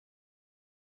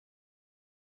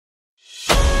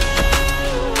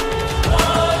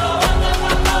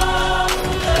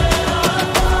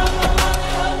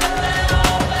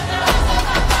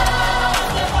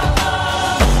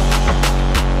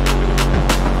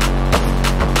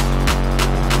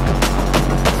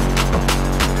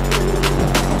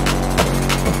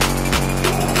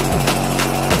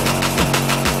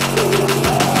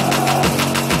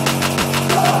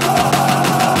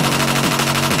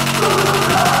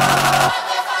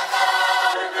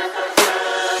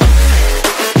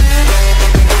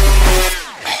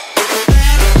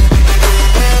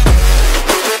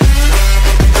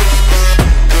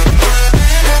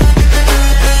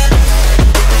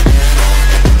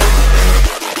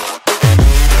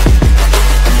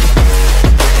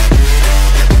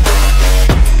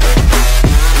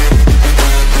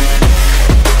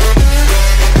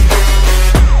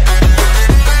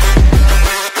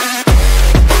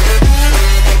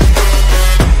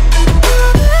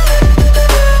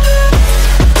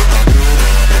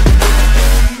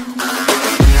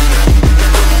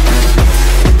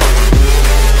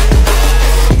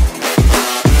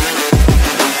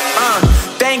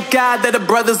God that the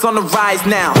brothers on the rise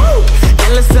now. Woo!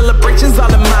 Endless celebrations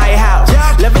all in my house.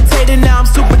 Levitating now, I'm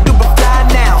super duper fly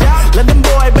now. London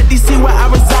boy, but DC where I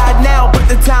reside now. Put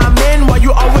the time in while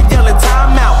you always yelling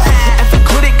time out. And for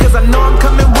quit it, cause I know I'm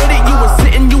coming with it. You were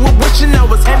sitting, you were wishing I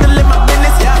was handling my business.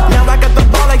 Now I got the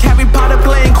ball like Harry Potter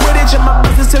playing Quidditch. And my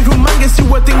business is humongous, you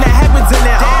would think that happens in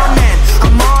it. Oh man,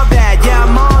 I'm all that, yeah,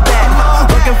 I'm all that.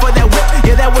 Working for that whip,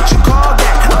 yeah, that what you call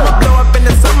that. I'ma blow up in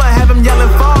the summer, have them yelling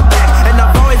fall back. And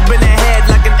I've always been ahead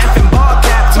like an effing ball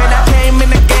cap. Man, I came in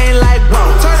the game like, whoa.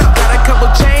 Got a couple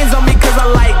chains on me cause I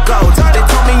like gold. They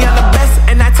told me I'm the best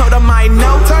and I told them I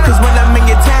know. Cause when I'm in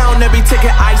your town, every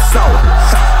ticket I sold.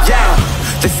 Yeah,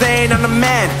 they saying I'm the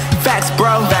man. Facts,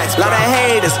 bro. Lot of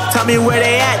haters, tell me where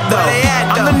they at though.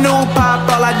 I'm the new pop,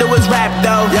 all I do is rap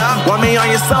though. Want me on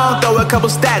your song, throw a couple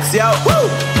stacks, yo. Woo!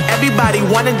 Everybody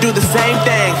wanna do the same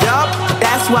thing, yup.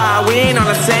 That's why we ain't on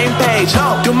the same page.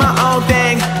 Do my own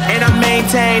thing, and I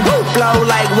maintain. Flow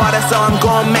like water, so I'm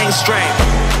going mainstream.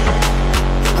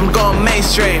 I'm going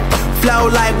mainstream. Flow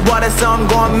like water, so I'm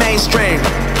going mainstream.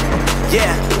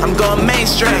 Yeah, I'm going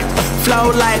mainstream.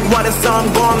 Flow like water, so I'm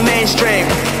going mainstream.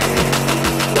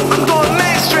 I'm going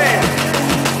mainstream.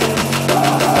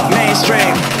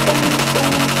 Mainstream.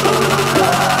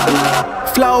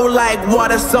 Flow like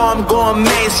water, so I'm going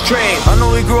mainstream. I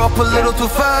know we grew up a little too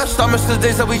fast. I miss the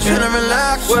days that we chill and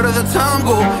relax. Where did the time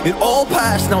go? It all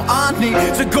passed, now I need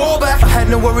to go back. I had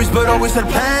no worries but always had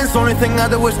plans. Only thing I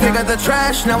did was pick out the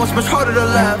trash. Now it's much harder to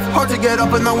laugh, hard to get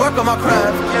up and not work on my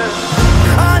craft.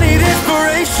 I need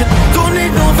inspiration, don't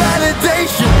need no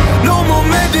validation. No more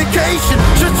medication,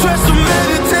 just try some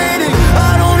meditating.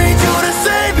 I don't need you to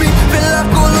save me, feel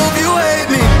like all of you hate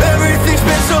me. Everything's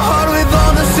been so hard with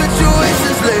all the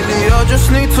situations lately. I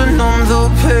just need to numb the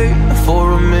pain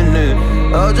for a minute.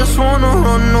 I just wanna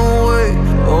run away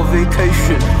on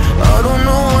vacation. I don't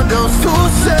know what else to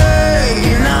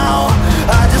say now.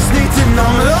 I just need to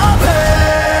numb the pain.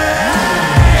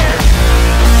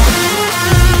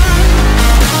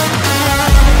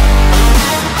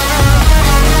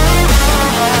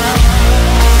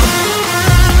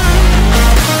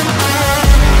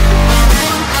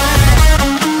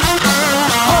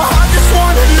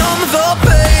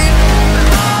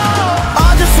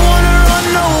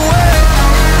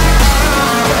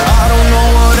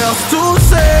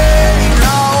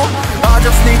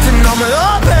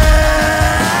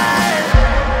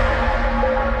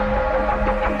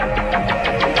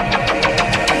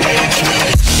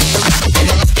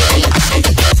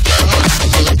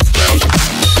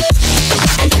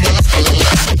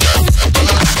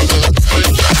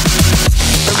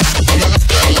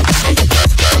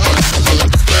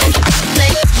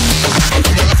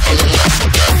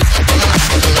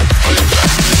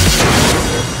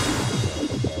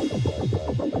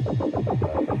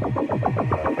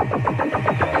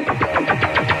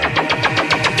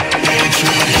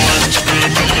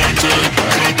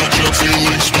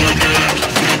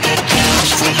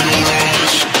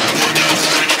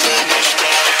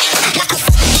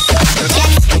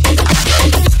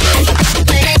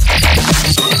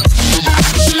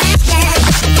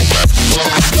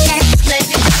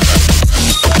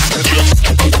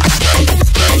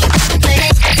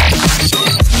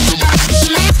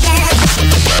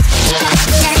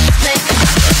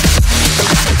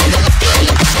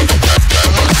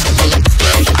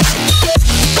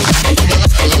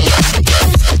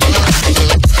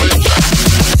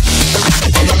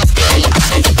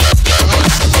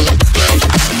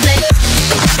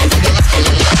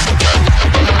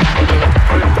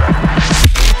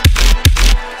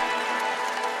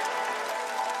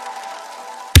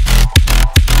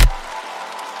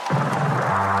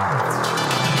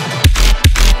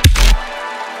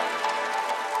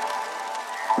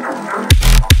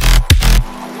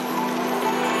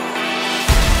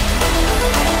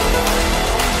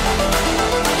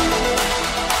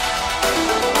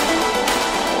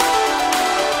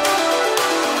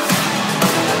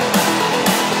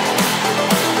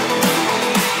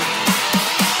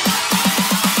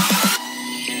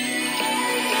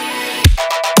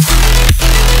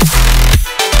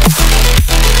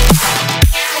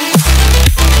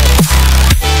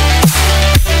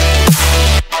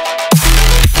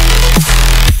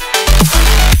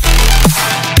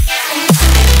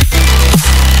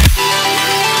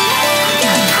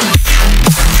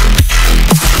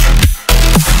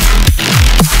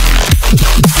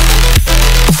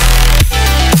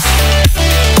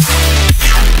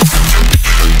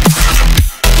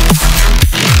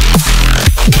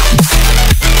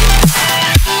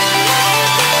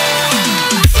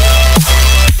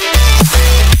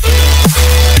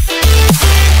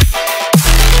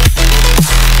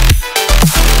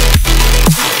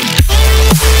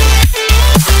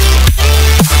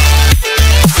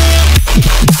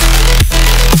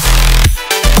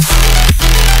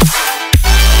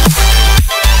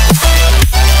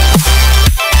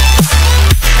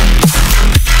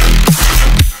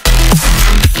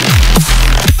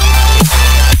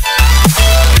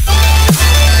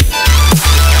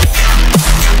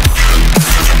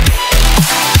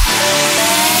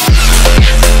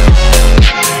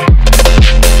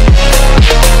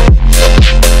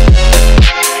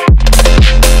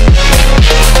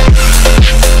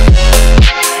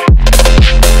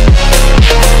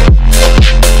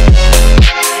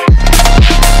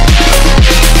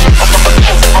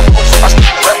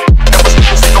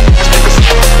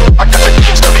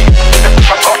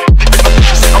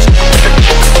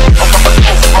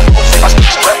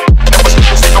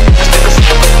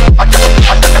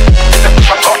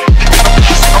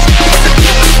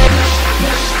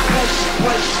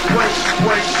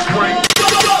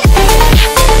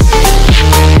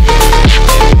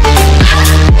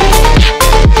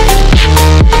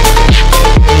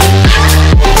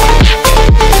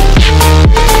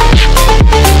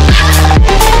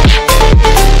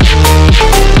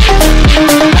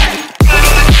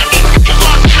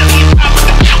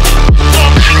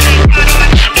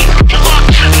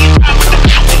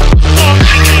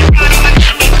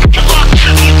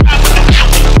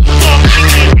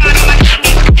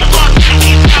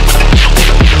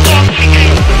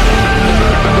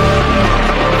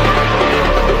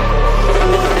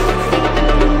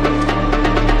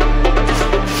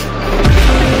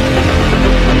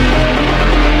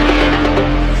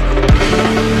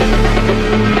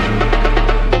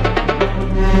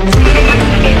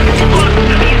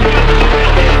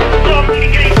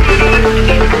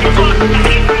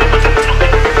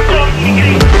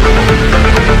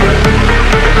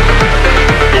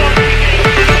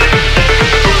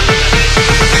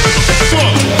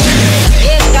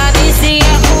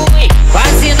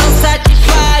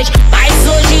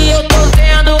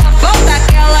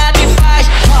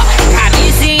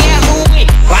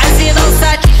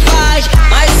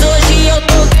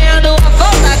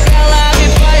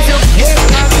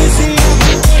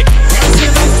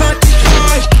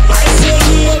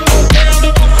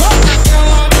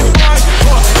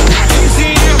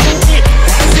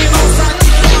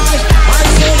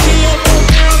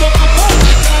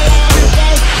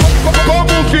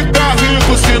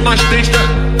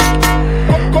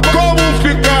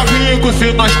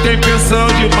 tem pensão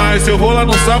demais. Se eu vou lá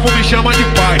no sapo, me chama de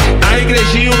pai. Na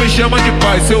igrejinha, me chama de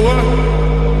pai. Se eu...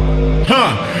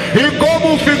 E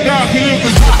como ficar rico?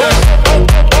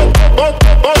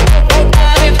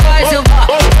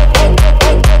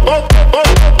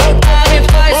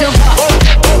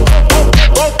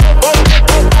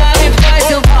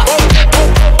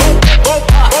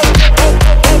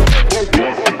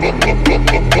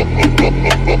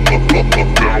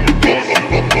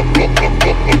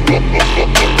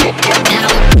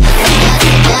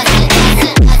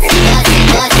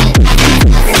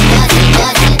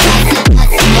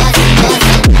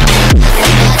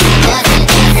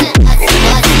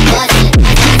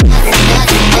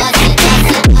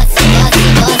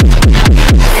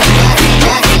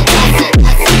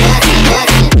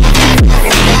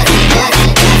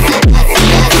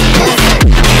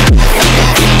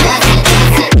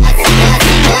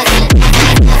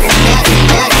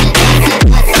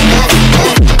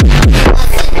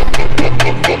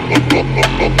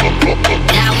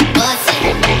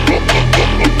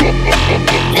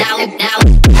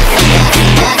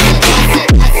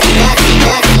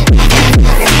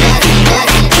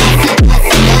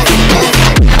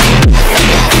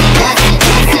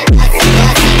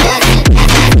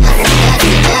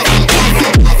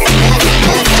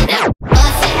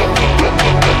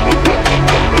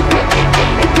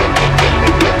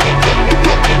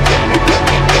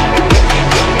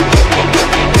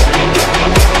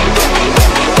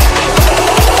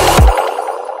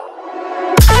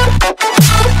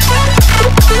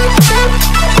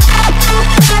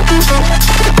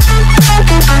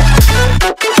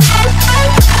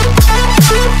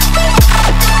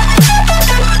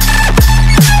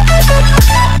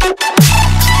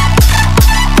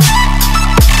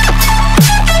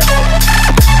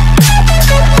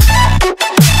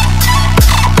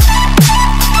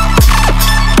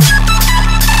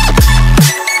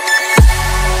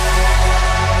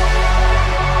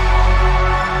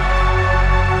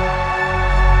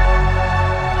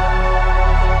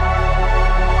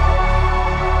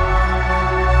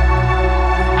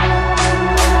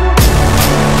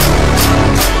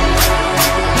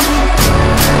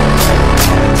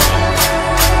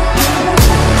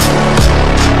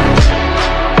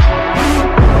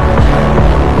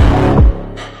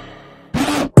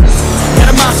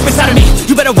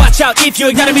 If your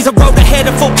enemy's a road ahead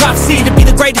of full prophecy to be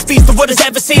the greatest beast the world has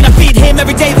ever seen. I feed him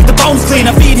every day like the bones clean.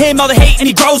 I feed him all the hate and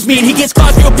he grows me. And he gets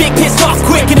claws real big, pissed off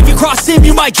quick. And if you cross him,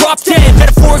 you might drop dead.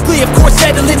 Metaphorically, of course,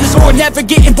 settling the sword. Never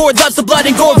getting bored, loves the blood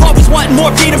and gore. Always wanting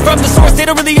more, feeding from the source. They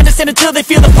don't really understand until they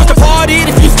feel the force departed.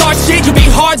 If you start shit, you'll be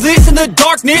heartless in the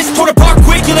darkness. Torn apart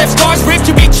quick, you left scars ripped.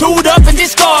 You'll be chewed up and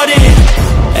discarded.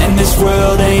 And this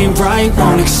world ain't right,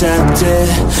 won't accept it.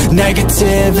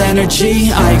 Negative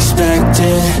energy, I expect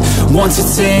it. Once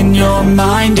it's in your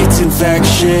mind, it's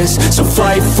infectious. So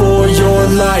fight for your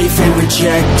life and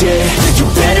reject it. You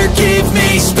better give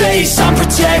me space, I'm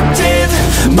protective.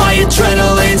 My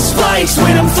adrenaline spikes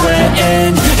when I'm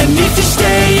threatened. And if you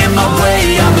stay in my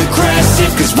way, I'm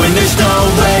aggressive. Cause when there's no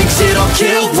exit, I'll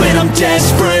kill when I'm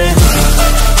desperate.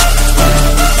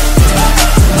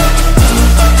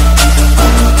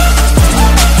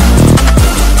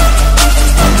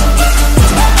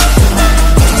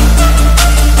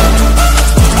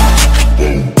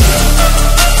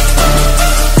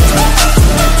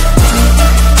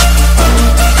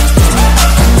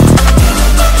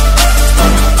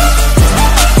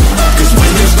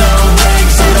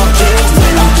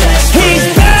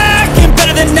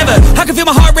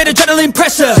 Adrenaline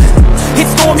pressure, it's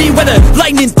stormy weather,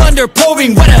 lightning, thunder,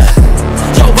 pouring weather.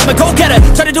 Yo, I'm a go-getter,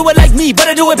 try to do it like me, but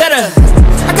I do it better.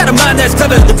 I got a mind that's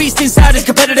clever, the beast inside is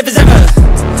competitive as ever.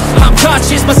 I'm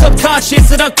conscious, my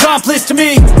subconscious, an accomplice to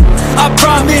me. I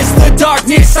promise the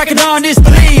darkness, I can honest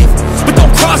believe. But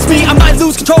don't cross me, I might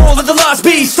lose control of the lost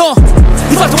beast.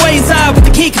 He's locked away inside with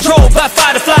the key controlled by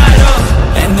fight or flight.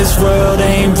 And this world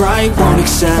ain't right, won't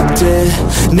accept it.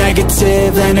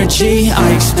 Negative energy,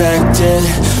 I expect it.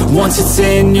 Once it's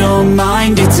in your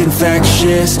mind, it's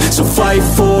infectious. So fight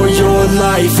for your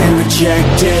life and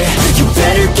reject it. You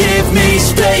better give me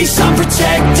space, I'm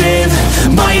protective.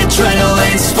 My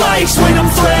adrenaline spikes when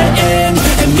I'm threatened.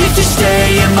 And if you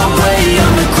stay in my way,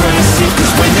 I'm aggressive.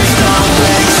 Cause when there's no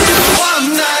exit,